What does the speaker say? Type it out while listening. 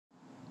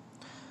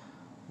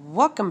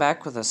Welcome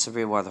back with a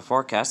severe weather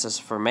forecast. This is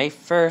for May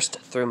 1st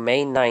through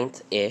May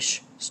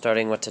 9th-ish,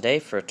 starting with today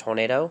for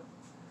tornado,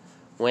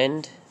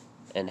 wind,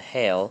 and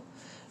hail.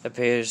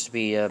 Appears to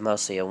be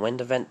mostly a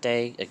wind event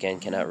day. Again,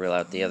 cannot rule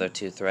out the other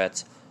two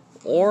threats,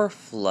 or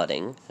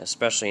flooding,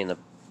 especially in the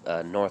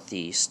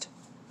northeast.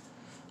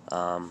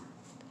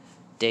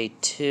 Day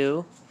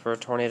 2 for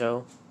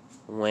tornado,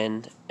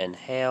 wind, and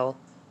hail.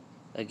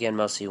 Again,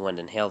 mostly wind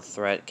and hail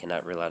threat.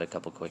 Cannot rule out a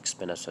couple quick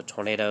spin-ups of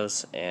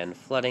tornadoes, and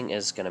flooding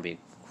is going to be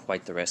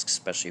quite the risk,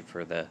 especially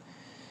for the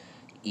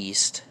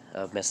east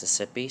of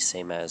Mississippi,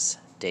 same as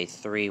day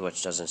 3,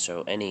 which doesn't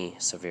show any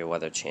severe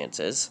weather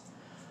chances.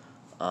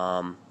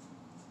 Don't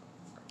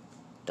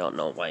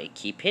know why I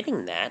keep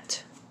hitting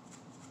that.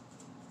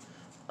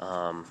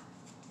 Oh,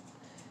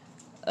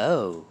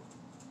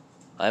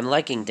 I'm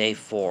liking day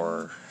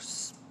 4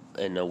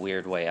 in a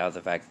weird way, out of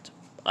the fact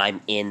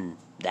I'm in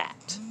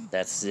that.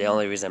 That's the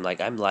only reason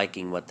I'm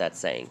liking what that's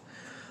saying.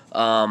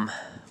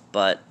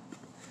 But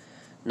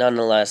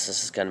nonetheless,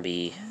 this is going to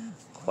be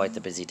quite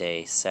the busy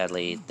day.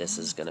 Sadly,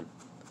 this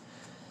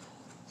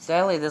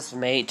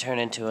may turn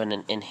into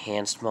an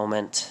enhanced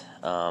moment,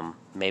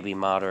 maybe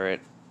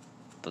moderate,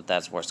 but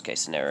that's worst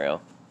case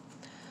scenario.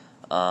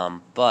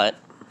 But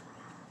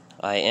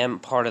I am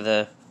part of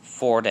the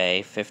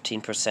 4-day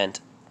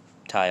 15%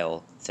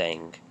 tile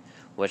thing,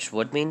 which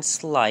would mean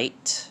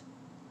slight,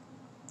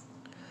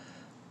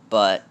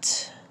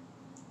 but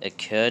it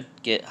could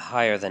get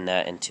higher than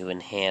that into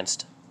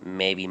enhanced,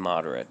 maybe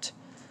moderate.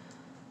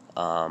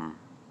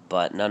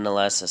 But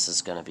nonetheless, this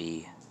is going to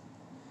be,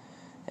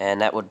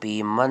 and that would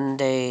be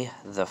Monday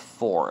the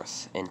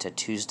 4th into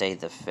Tuesday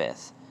the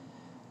 5th.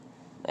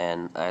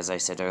 And as I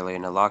said earlier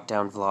in the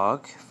lockdown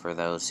vlog, for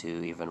those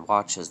who even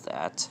watches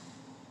that,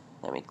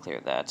 let me clear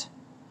that.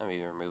 I'll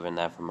be removing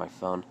that from my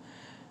phone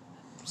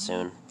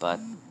soon. But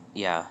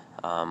yeah,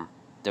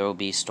 there will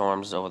be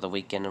storms over the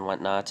weekend and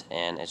whatnot,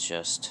 and it's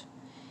just,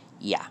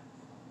 yeah.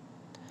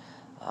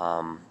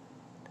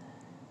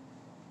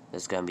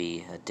 It's going to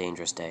be a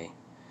dangerous day.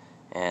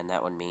 And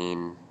that would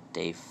mean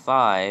day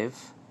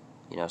 5,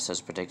 says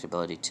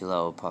predictability too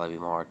low, will probably be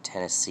more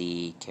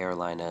Tennessee,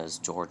 Carolinas,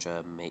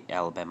 Georgia,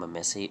 Alabama,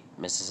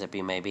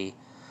 Mississippi maybe,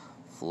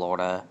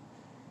 Florida,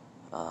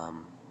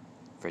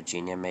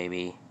 Virginia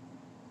maybe,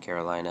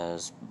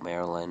 Carolinas,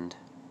 Maryland,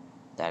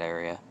 that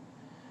area,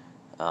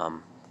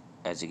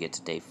 as you get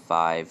to day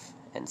 5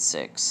 and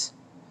 6.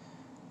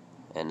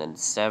 And then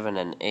 7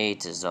 and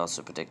 8 is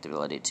also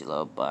predictability too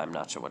low, but I'm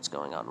not sure what's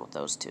going on with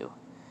those two.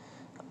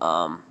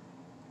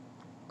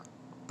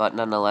 But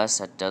nonetheless,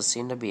 that does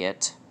seem to be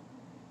it.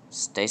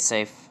 Stay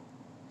safe.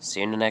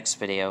 See you in the next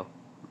video.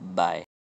 Bye.